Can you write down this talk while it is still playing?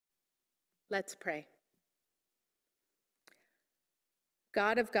Let's pray.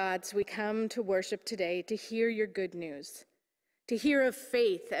 God of gods, we come to worship today to hear your good news, to hear of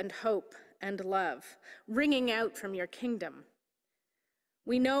faith and hope and love ringing out from your kingdom.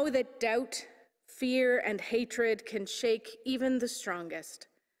 We know that doubt, fear, and hatred can shake even the strongest.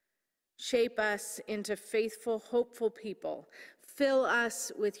 Shape us into faithful, hopeful people. Fill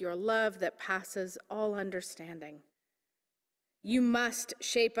us with your love that passes all understanding. You must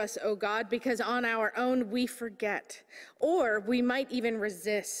shape us, O God, because on our own we forget, or we might even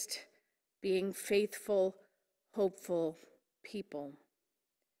resist being faithful, hopeful people.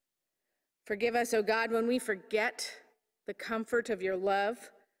 Forgive us, O God, when we forget the comfort of your love,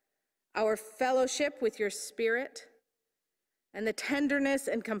 our fellowship with your Spirit, and the tenderness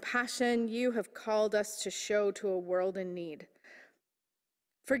and compassion you have called us to show to a world in need.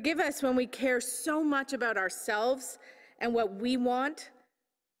 Forgive us when we care so much about ourselves and what we want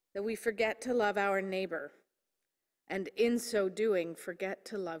that we forget to love our neighbor, and in so doing, forget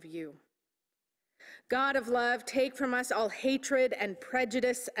to love you. God of love, take from us all hatred and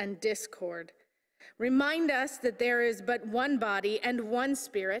prejudice and discord. Remind us that there is but one body and one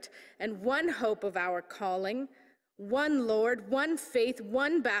Spirit and one hope of our calling, one Lord, one faith,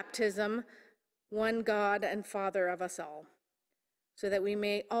 one baptism, one God and Father of us all, so that we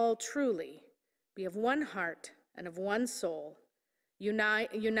may all truly be of one heart and of one soul,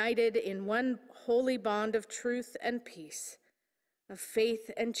 united in one holy bond of truth and peace, of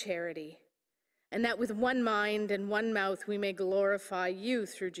faith and charity, and that with one mind and one mouth we may glorify you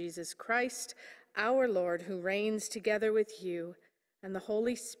through Jesus Christ, our Lord, who reigns together with you and the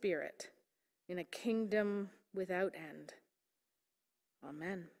Holy Spirit in a kingdom without end.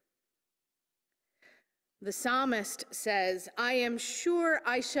 Amen. The psalmist says, I am sure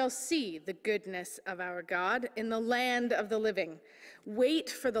I shall see the goodness of our God in the land of the living. Wait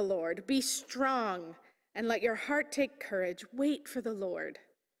for the Lord. Be strong and let your heart take courage. Wait for the Lord.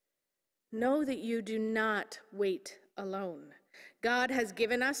 Know that you do not wait alone. God has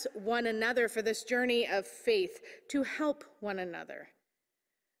given us one another for this journey of faith to help one another.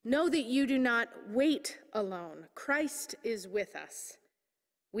 Know that you do not wait alone. Christ is with us.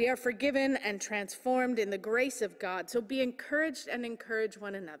 We are forgiven and transformed in the grace of God, so be encouraged and encourage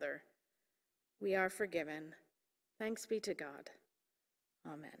one another. We are forgiven. Thanks be to God.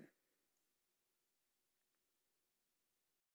 Amen.